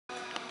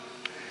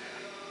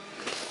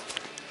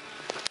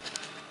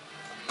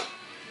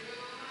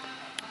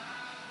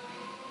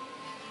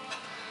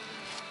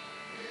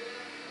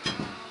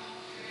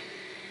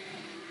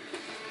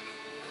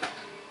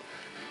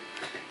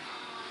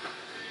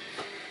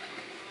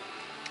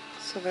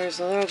So there's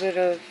a little bit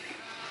of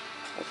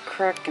a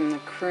crack in the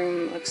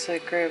chrome, looks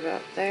like right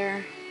about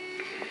there.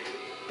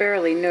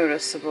 Barely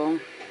noticeable.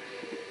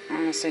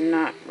 Honestly,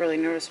 not really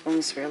noticeable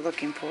unless we're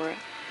looking for it.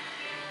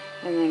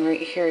 And then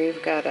right here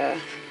you've got a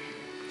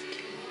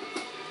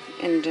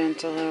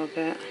indent a little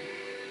bit.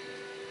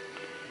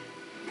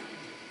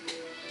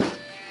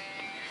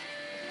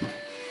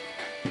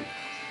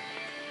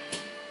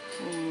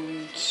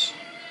 And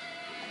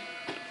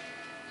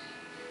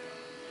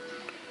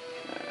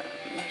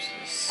there's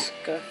a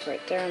scuff right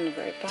there on the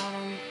very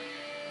bottom.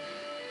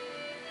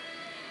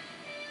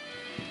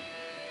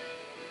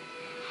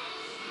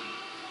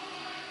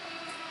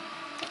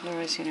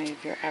 Otherwise, you know, you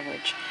have your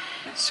average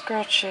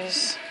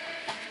scratches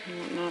and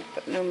whatnot,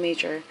 but no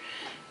major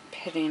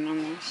pitting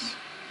on this.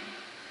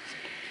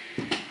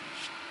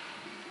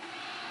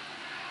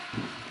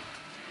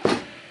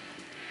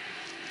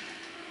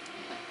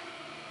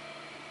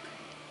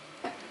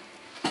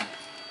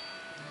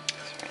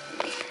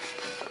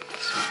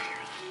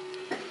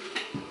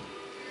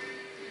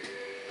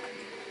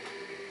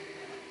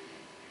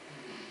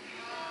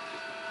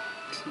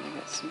 So I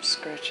got some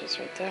scratches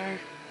right there.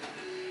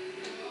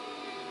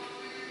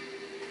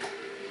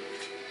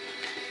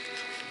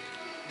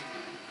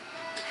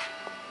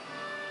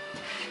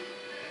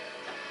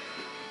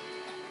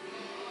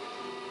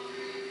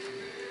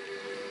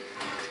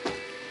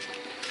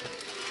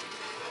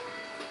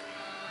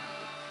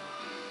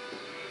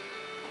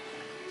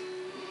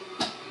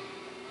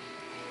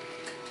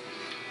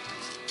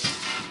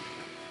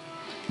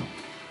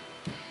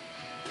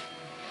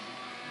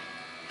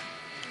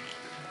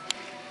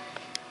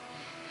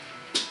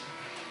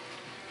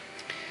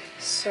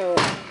 So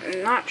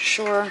I'm not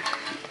sure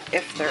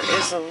if there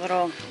is a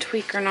little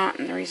tweak or not,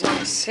 and the reason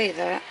I say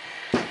that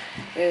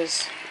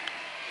is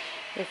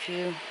if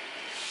you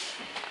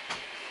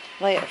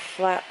lay it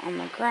flat on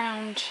the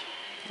ground,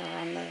 or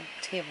on the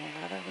table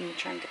rather. Let me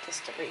try and get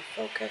this to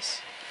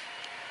refocus.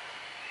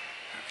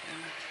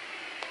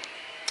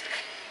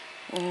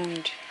 And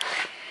you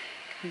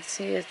can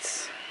see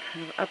it's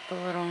kind of up a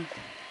little.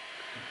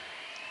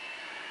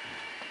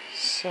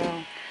 So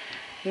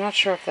I'm not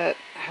sure if that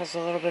has a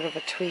little bit of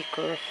a tweak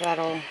or if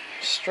that'll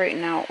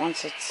straighten out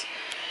once it's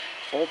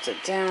bolted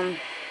down.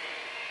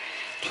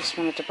 Just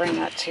wanted to bring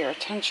that to your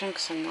attention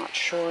because I'm not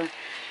sure.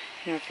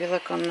 You know, if you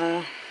look on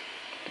the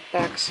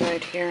back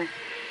side here,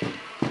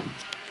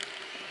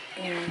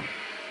 you know,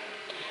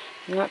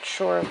 I'm not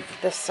sure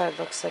if this side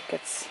looks like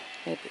it's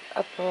maybe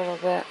up a little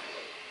bit.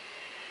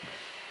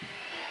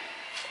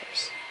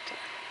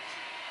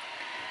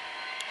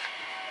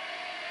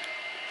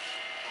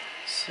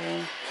 So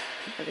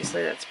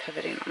obviously that's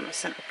pivoting on the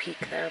center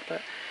peak there,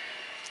 but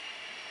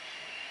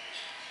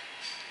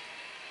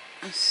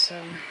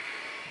so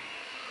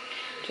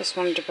just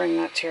wanted to bring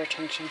that to your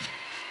attention.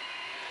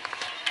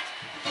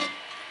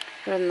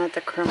 Other than that,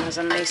 the chrome has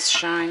a nice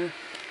shine.